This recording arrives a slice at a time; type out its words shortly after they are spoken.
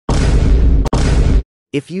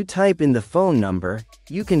If you type in the phone number,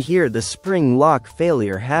 you can hear the spring lock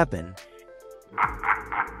failure happen.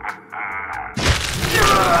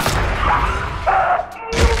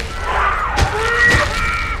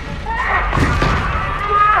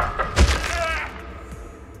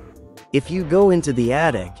 If you go into the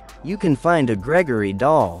attic, you can find a Gregory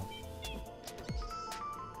doll.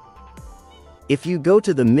 If you go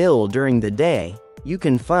to the mill during the day, you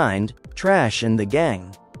can find Trash and the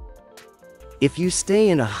Gang. If you stay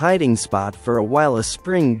in a hiding spot for a while, a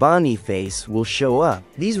spring Bonnie face will show up.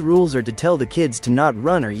 These rules are to tell the kids to not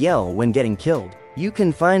run or yell when getting killed. You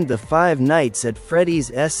can find the 5 Nights at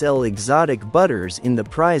Freddy's SL exotic butters in the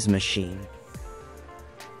prize machine.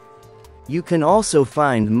 You can also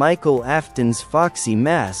find Michael Afton's Foxy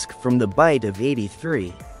mask from the Bite of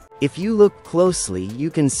 83. If you look closely,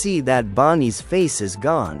 you can see that Bonnie's face is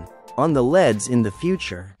gone on the LEDs in the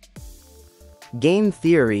future. Game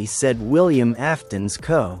Theory said William Afton's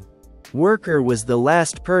co-worker was the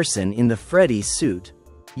last person in the Freddy suit.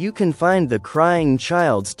 You can find the crying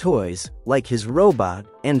child's toys, like his robot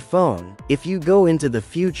and phone. If you go into the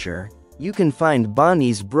future, you can find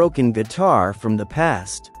Bonnie's broken guitar from the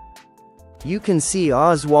past. You can see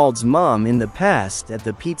Oswald's mom in the past at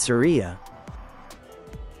the pizzeria.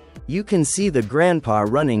 You can see the grandpa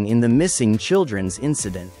running in the missing children's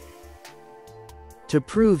incident. To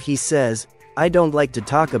prove he says, "I don't like to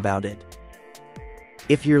talk about it."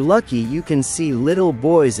 If you're lucky, you can see little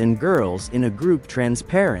boys and girls in a group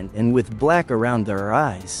transparent and with black around their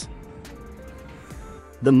eyes.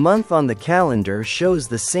 The month on the calendar shows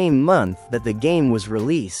the same month that the game was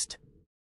released.